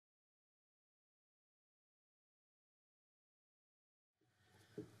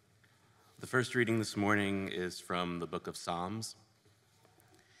first reading this morning is from the book of Psalms.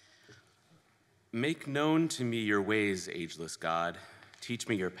 Make known to me your ways, ageless God. Teach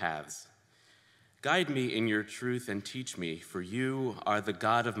me your paths. Guide me in your truth and teach me, for you are the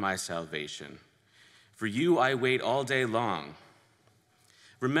God of my salvation. For you I wait all day long.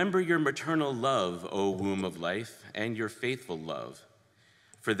 Remember your maternal love, O womb of life, and your faithful love,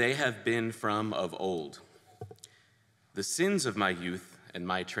 for they have been from of old. The sins of my youth and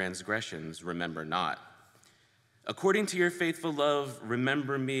my transgressions remember not. According to your faithful love,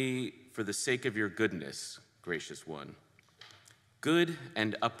 remember me for the sake of your goodness, gracious one. Good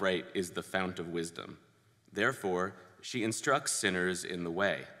and upright is the fount of wisdom. Therefore, she instructs sinners in the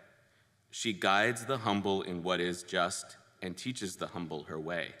way. She guides the humble in what is just and teaches the humble her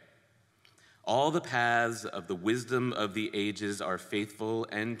way. All the paths of the wisdom of the ages are faithful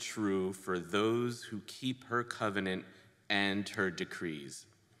and true for those who keep her covenant and her decrees.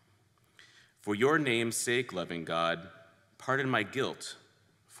 For your name's sake, loving God, pardon my guilt,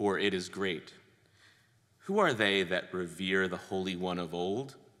 for it is great. Who are they that revere the Holy One of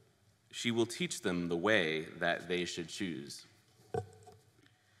old? She will teach them the way that they should choose. Our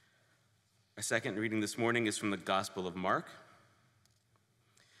second reading this morning is from the Gospel of Mark.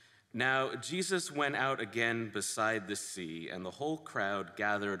 Now, Jesus went out again beside the sea, and the whole crowd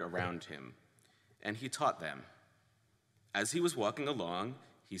gathered around him, and he taught them. As he was walking along,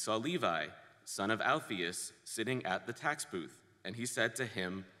 he saw Levi, son of Alphaeus, sitting at the tax booth, and he said to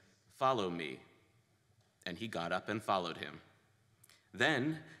him, "Follow me." And he got up and followed him.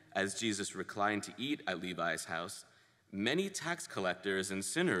 Then, as Jesus reclined to eat at Levi's house, many tax collectors and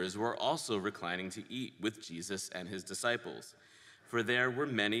sinners were also reclining to eat with Jesus and his disciples, for there were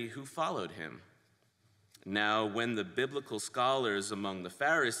many who followed him. Now, when the biblical scholars among the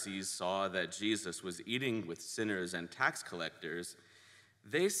Pharisees saw that Jesus was eating with sinners and tax collectors,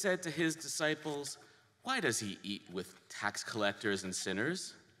 they said to his disciples, "Why does he eat with tax collectors and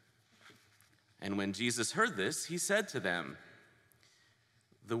sinners?" And when Jesus heard this, he said to them,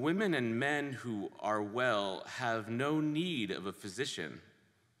 "The women and men who are well have no need of a physician.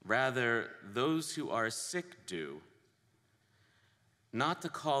 Rather, those who are sick do. Not to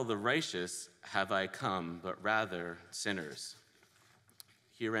call the righteous have I come, but rather sinners."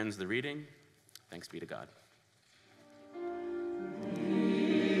 Here ends the reading. Thanks be to God.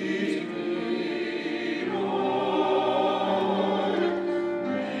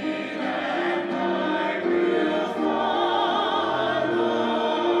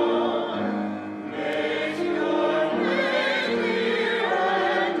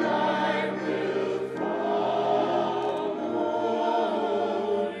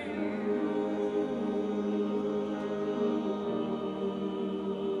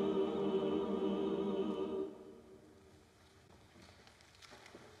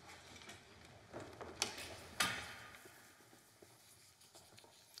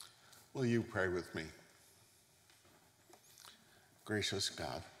 Will you pray with me? Gracious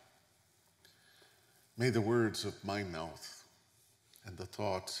God, may the words of my mouth and the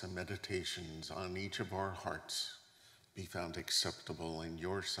thoughts and meditations on each of our hearts be found acceptable in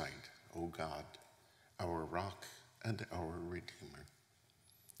your sight, O God, our rock and our Redeemer.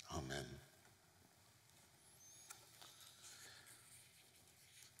 Amen.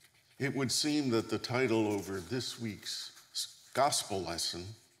 It would seem that the title over this week's gospel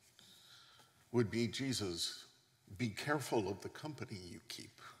lesson would be Jesus, be careful of the company you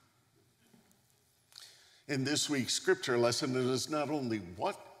keep. In this week's scripture lesson, it is not only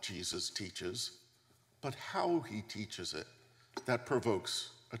what Jesus teaches, but how he teaches it that provokes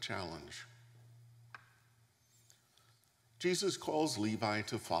a challenge. Jesus calls Levi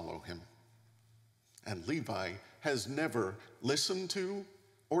to follow him, and Levi has never listened to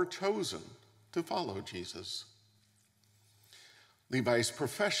or chosen to follow Jesus. Levi's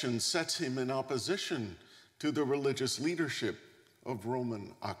profession sets him in opposition to the religious leadership of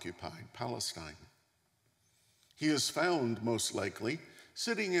Roman-occupied Palestine. He is found, most likely,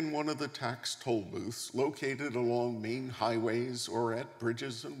 sitting in one of the tax toll booths located along main highways or at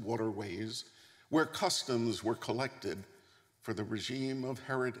bridges and waterways where customs were collected for the regime of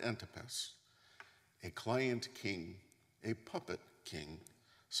Herod Antipas, a client king, a puppet king,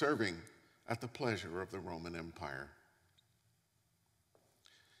 serving at the pleasure of the Roman Empire.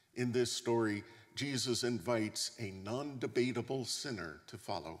 In this story, Jesus invites a non-debatable sinner to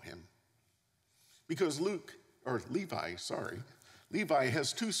follow him. Because Levi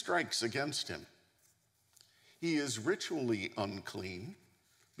has two strikes against him. He is ritually unclean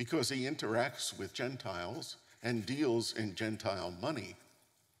because he interacts with Gentiles and deals in Gentile money.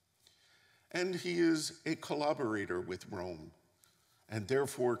 And he is a collaborator with Rome and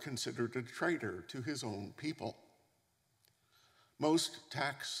therefore considered a traitor to his own people. Most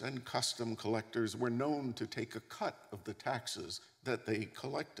tax and custom collectors were known to take a cut of the taxes that they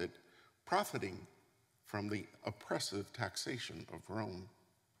collected, profiting from the oppressive taxation of Rome.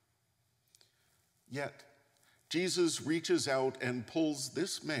 Yet, Jesus reaches out and pulls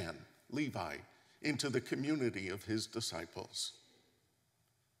this man, Levi, into the community of his disciples.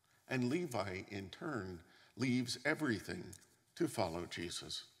 And Levi, in turn, leaves everything to follow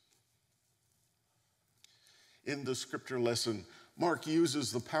Jesus. In the scripture lesson, Mark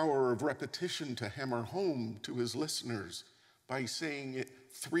uses the power of repetition to hammer home to his listeners by saying it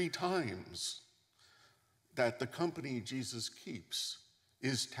 3 times that the company Jesus keeps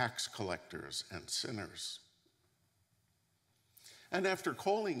is tax collectors and sinners. And after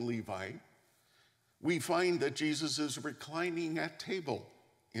calling Levi, we find that Jesus is reclining at table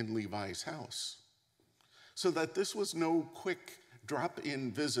in Levi's house, so that this was no quick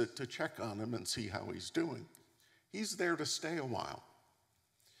drop-in visit to check on him and see how he's doing. He's there to stay a while.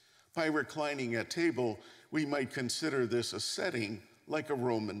 By reclining at table, we might consider this a setting like a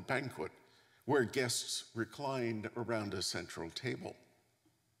Roman banquet, where guests reclined around a central table.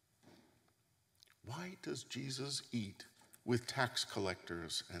 Why does Jesus eat with tax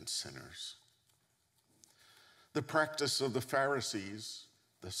collectors and sinners? The practice of the Pharisees,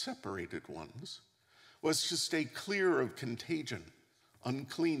 the separated ones, was to stay clear of contagion,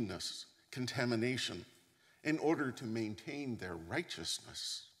 uncleanness, contamination, in order to maintain their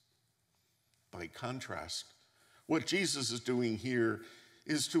righteousness. By contrast, what Jesus is doing here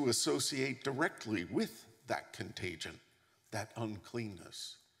is to associate directly with that contagion, that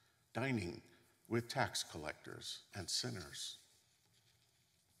uncleanness, dining with tax collectors and sinners.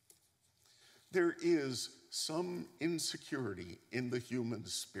 There is some insecurity in the human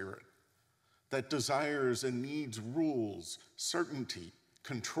spirit that desires and needs rules, certainty,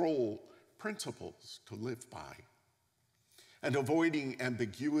 control, principles to live by. And avoiding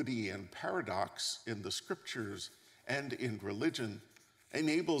ambiguity and paradox in the scriptures and in religion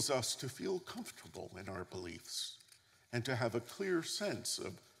enables us to feel comfortable in our beliefs and to have a clear sense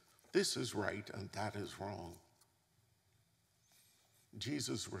of this is right and that is wrong.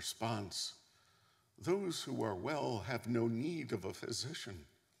 Jesus' response, those who are well have no need of a physician,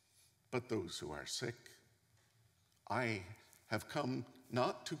 but those who are sick. I have come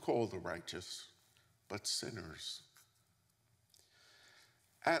not to call the righteous, but sinners.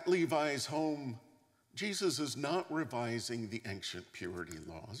 At Levi's home, Jesus is not revising the ancient purity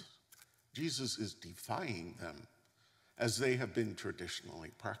laws. Jesus is defying them as they have been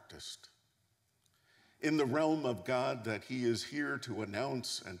traditionally practiced. In the realm of God that he is here to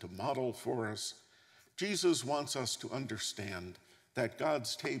announce and to model for us, Jesus wants us to understand that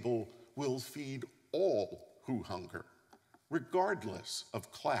God's table will feed all who hunger, regardless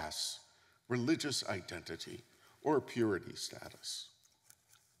of class, religious identity, or purity status.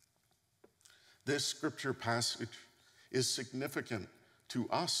 This scripture passage is significant to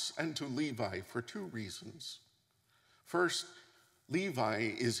us and to Levi for 2 reasons. First,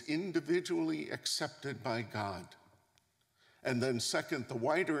 Levi is individually accepted by God. And then second, the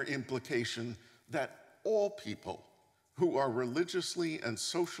wider implication that all people who are religiously and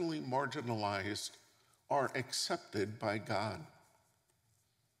socially marginalized are accepted by God.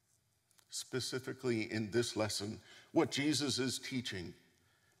 Specifically in this lesson, what Jesus is teaching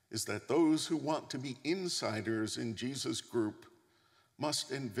is that those who want to be insiders in Jesus' group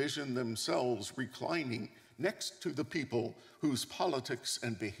must envision themselves reclining next to the people whose politics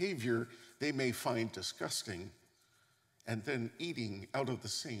and behavior they may find disgusting, and then eating out of the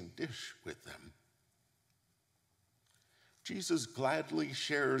same dish with them. Jesus gladly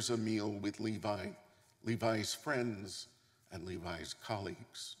shares a meal with Levi, Levi's friends, and Levi's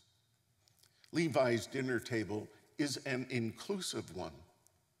colleagues. Levi's dinner table is an inclusive one.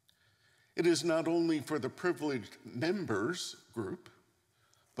 It is not only for the privileged members group,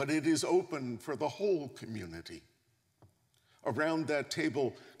 but it is open for the whole community. Around that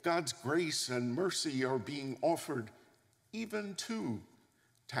table, God's grace and mercy are being offered even to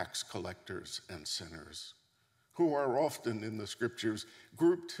tax collectors and sinners, who are often in the scriptures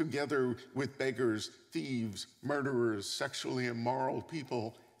grouped together with beggars, thieves, murderers, sexually immoral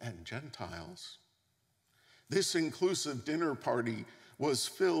people, and Gentiles. This inclusive dinner party was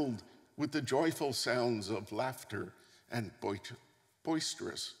filled with the joyful sounds of laughter and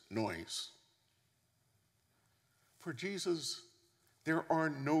boisterous noise. For Jesus, there are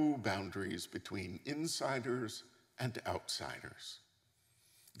no boundaries between insiders and outsiders.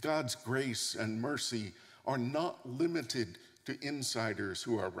 God's grace and mercy are not limited to insiders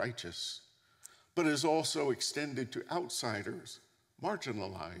who are righteous, but is also extended to outsiders,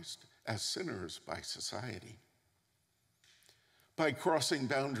 marginalized as sinners by society. By crossing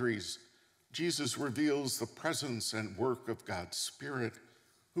boundaries, Jesus reveals the presence and work of God's Spirit,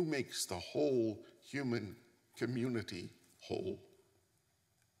 who makes the whole human community whole.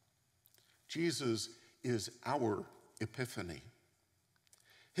 Jesus is our Epiphany.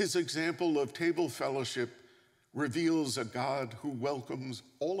 His example of table fellowship reveals a God who welcomes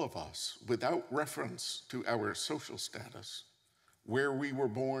all of us without reference to our social status, where we were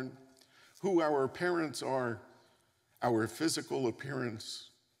born, who our parents are, our physical appearance,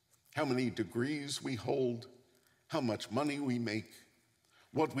 how many degrees we hold, how much money we make,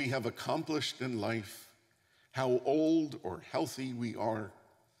 what we have accomplished in life, how old or healthy we are.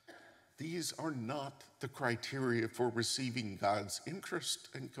 These are not the criteria for receiving God's interest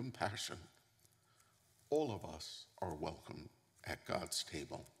and compassion. All of us are welcome at God's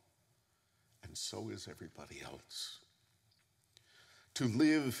table, and so is everybody else. To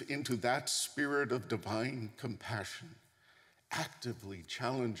live into that spirit of divine compassion actively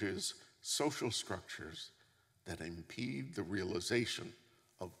challenges social structures that impede the realization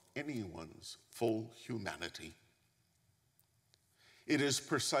of anyone's full humanity. It is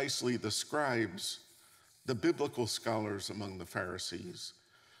precisely the scribes, the biblical scholars among the Pharisees,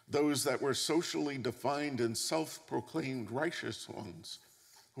 those that were socially defined and self-proclaimed righteous ones,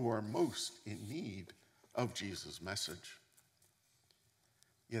 who are most in need of Jesus' message.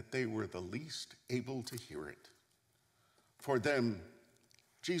 Yet they were the least able to hear it. For them,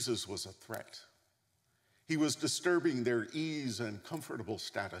 Jesus was a threat. He was disturbing their ease and comfortable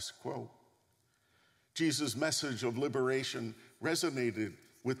status quo. Jesus' message of liberation resonated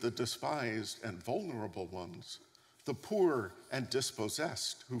with the despised and vulnerable ones, the poor and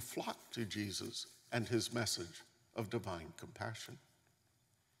dispossessed who flocked to Jesus and his message of divine compassion.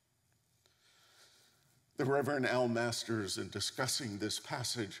 The Reverend Al Masters, in discussing this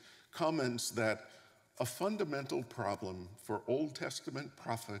passage, comments that a fundamental problem for Old Testament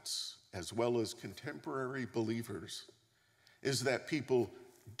prophets as well as contemporary believers is that people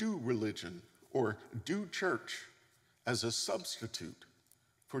do religion or do church as a substitute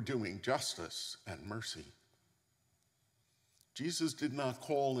for doing justice and mercy. Jesus did not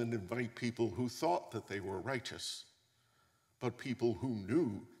call and invite people who thought that they were righteous, but people who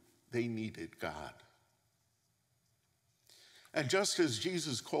knew they needed God. And just as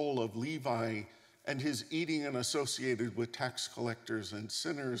Jesus' call of Levi and his eating and associated with tax collectors and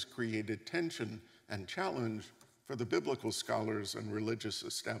sinners created tension and challenge for the biblical scholars and religious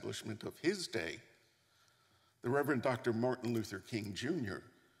establishment of his day, the Reverend Dr. Martin Luther King Jr.,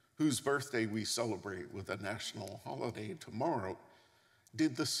 whose birthday we celebrate with a national holiday tomorrow,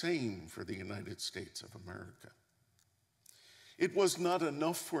 did the same for the United States of America. It was not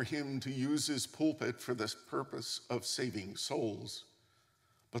enough for him to use his pulpit for the purpose of saving souls,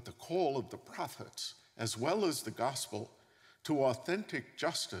 but the call of the prophets, as well as the gospel, to authentic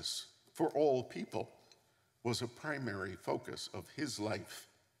justice for all people was a primary focus of his life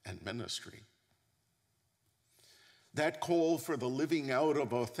and ministry. That call for the living out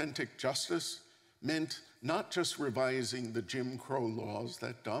of authentic justice meant not just revising the Jim Crow laws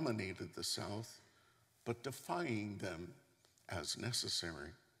that dominated the South, but defying them as necessary.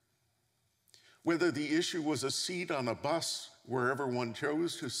 Whether the issue was a seat on a bus wherever one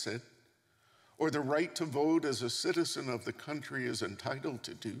chose to sit, or the right to vote as a citizen of the country is entitled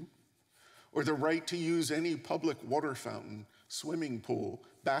to do, or the right to use any public water fountain, swimming pool,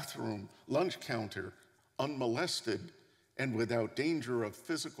 bathroom, lunch counter, unmolested and without danger of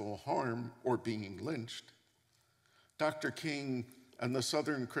physical harm or being lynched, Dr. King and the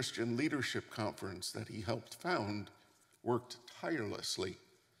Southern Christian Leadership Conference that he helped found worked tirelessly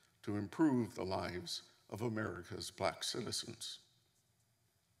to improve the lives of America's Black citizens.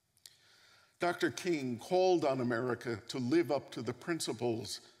 Dr. King called on America to live up to the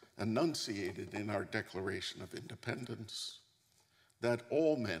principles enunciated in our Declaration of Independence, that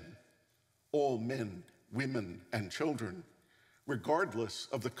all men, women, and children, regardless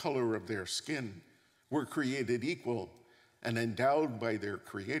of the color of their skin, were created equal and endowed by their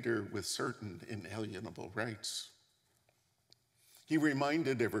Creator with certain inalienable rights. He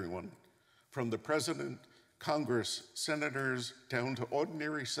reminded everyone, from the president, Congress, senators, down to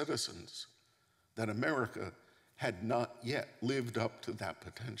ordinary citizens, that America had not yet lived up to that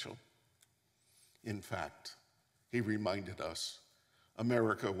potential. In fact, he reminded us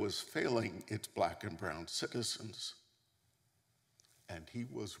America was failing its Black and brown citizens, and he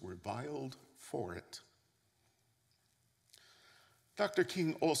was reviled for it. Dr.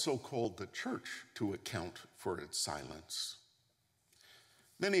 King also called the church to account for its silence.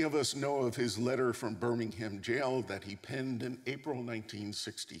 Many of us know of his letter from Birmingham jail that he penned in April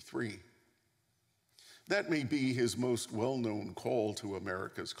 1963. That may be his most well-known call to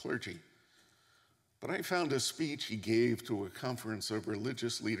America's clergy. But I found a speech he gave to a conference of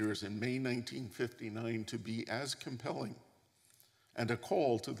religious leaders in May 1959 to be as compelling, and a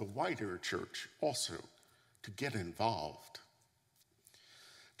call to the wider church also to get involved.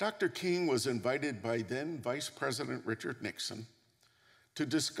 Dr. King was invited by then Vice President Richard Nixon to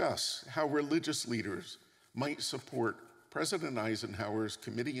discuss how religious leaders might support President Eisenhower's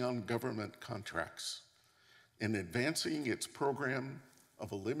Committee on Government Contracts in advancing its program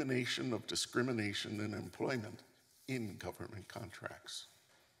of elimination of discrimination in employment in government contracts.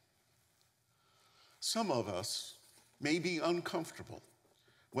 Some of us may be uncomfortable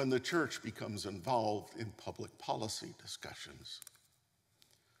when the church becomes involved in public policy discussions.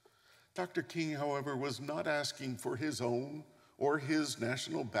 Dr. King, however, was not asking for his own or his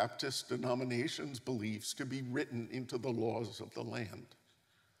National Baptist denomination's beliefs to be written into the laws of the land.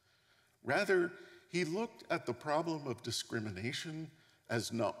 Rather, he looked at the problem of discrimination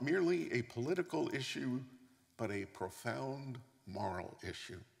as not merely a political issue, but a profound moral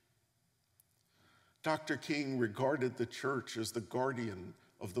issue. Dr. King regarded the church as the guardian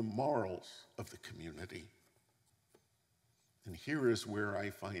of the morals of the community. And here is where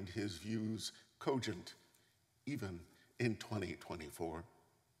I find his views cogent, even in 2024.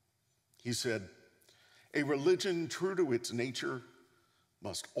 He said, "A religion true to its nature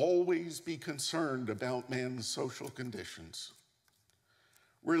must always be concerned about man's social conditions.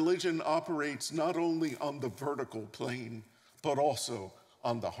 Religion operates not only on the vertical plane, but also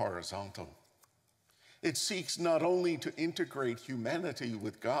on the horizontal. It seeks not only to integrate humanity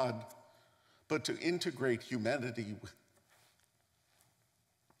with God, but to integrate humanity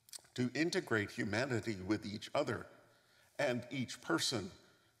with each other and each person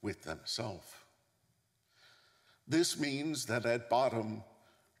with themselves. This means that at bottom,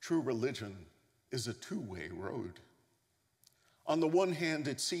 true religion is a two-way road. On the one hand,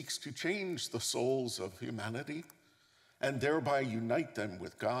 it seeks to change the souls of humanity and thereby unite them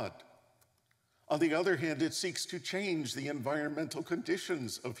with God. On the other hand, it seeks to change the environmental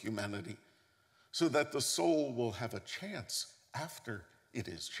conditions of humanity so that the soul will have a chance after it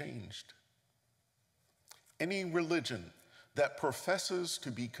is changed. Any religion that professes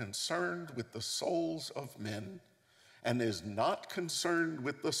to be concerned with the souls of men and is not concerned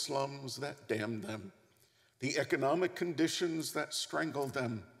with the slums that damn them, the economic conditions that strangle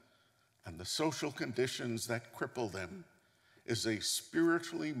them, and the social conditions that cripple them, is a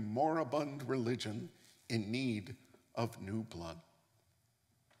spiritually moribund religion in need of new blood."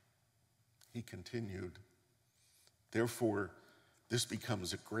 He continued, "Therefore, this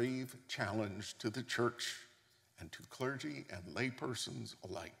becomes a grave challenge to the church and to clergy and laypersons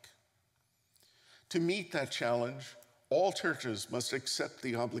alike. To meet that challenge, all churches must accept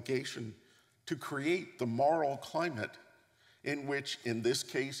the obligation to create the moral climate in which, in this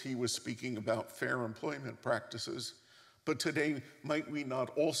case, he was speaking about fair employment practices, but today might we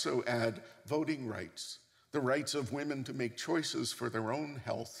not also add voting rights, the rights of women to make choices for their own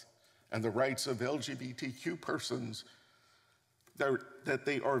health, and the rights of LGBTQ persons that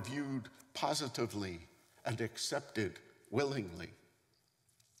they are viewed positively and accepted willingly.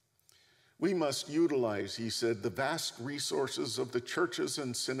 We must utilize," he said, "the vast resources of the churches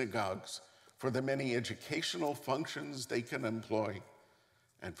and synagogues for the many educational functions they can employ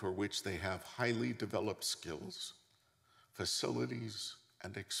and for which they have highly developed skills, facilities,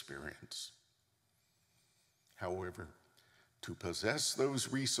 and experience. However, to possess those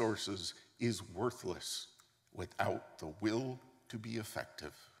resources is worthless without the will to be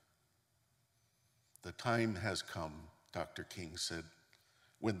effective. The time has come," Dr. King said,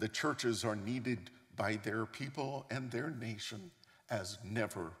 "when the churches are needed by their people and their nation as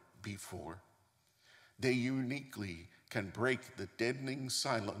never before. They uniquely can break the deadening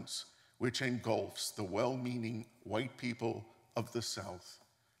silence which engulfs the well-meaning white people of the South,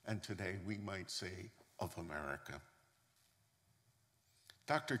 and today we might say of America."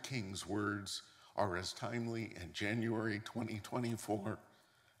 Dr. King's words are as timely in January 2024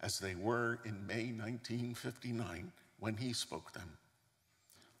 as they were in May 1959 when he spoke them.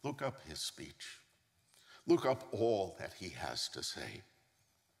 Look up his speech. Look up all that he has to say.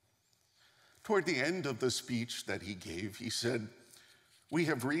 Toward the end of the speech that he gave, he said, "We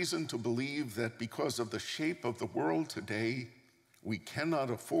have reason to believe that because of the shape of the world today, we cannot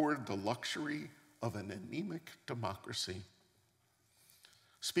afford the luxury of an anemic democracy."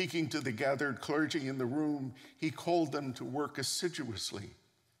 Speaking to the gathered clergy in the room, he called them to work assiduously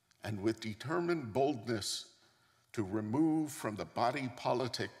and with determined boldness to remove from the body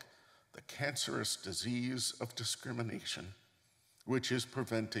politic the cancerous disease of discrimination, which is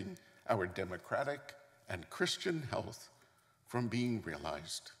preventing our democratic and Christian health from being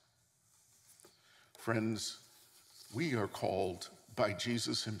realized. Friends, we are called by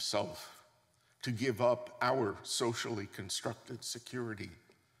Jesus himself to give up our socially constructed security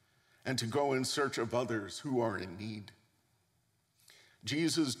and to go in search of others who are in need.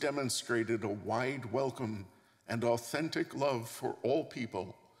 Jesus demonstrated a wide welcome and authentic love for all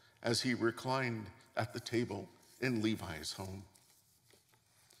people as he reclined at the table in Levi's home.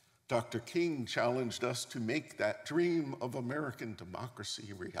 Dr. King challenged us to make that dream of American democracy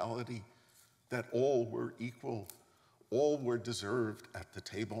a reality, that all were equal, all were deserved at the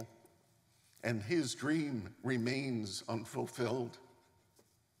table, and his dream remains unfulfilled.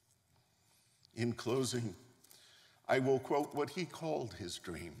 In closing, I will quote what he called his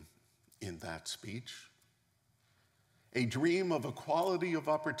dream in that speech: a dream of equality of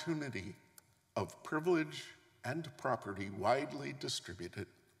opportunity, of privilege and property widely distributed,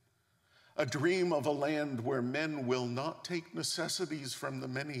 a dream of a land where men will not take necessities from the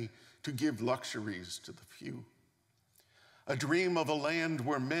many to give luxuries to the few, a dream of a land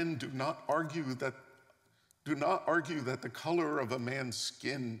where men do not argue that the color of a man's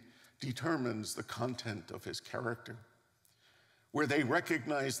skin determines the content of his character, where they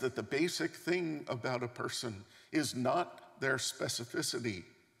recognize that the basic thing about a person is not their specificity,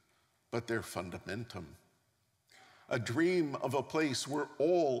 but their fundamentum. A dream of a place where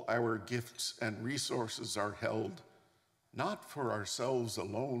all our gifts and resources are held, not for ourselves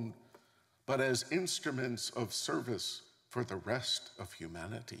alone, but as instruments of service for the rest of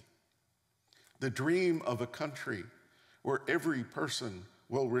humanity. The dream of a country where every person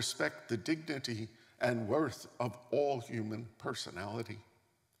will respect the dignity and worth of all human personality,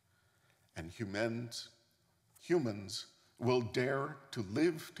 and humans will dare to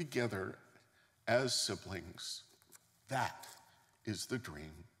live together as siblings. That is the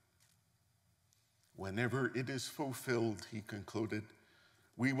dream. Whenever it is fulfilled, he concluded,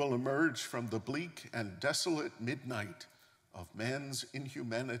 we will emerge from the bleak and desolate midnight of man's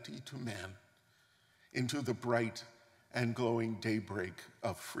inhumanity to man into the bright and glowing daybreak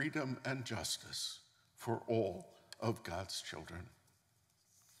of freedom and justice for all of God's children.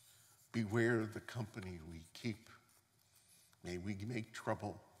 Beware the company we keep. May we make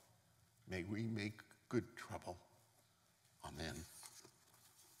trouble. May we make good trouble. Amen.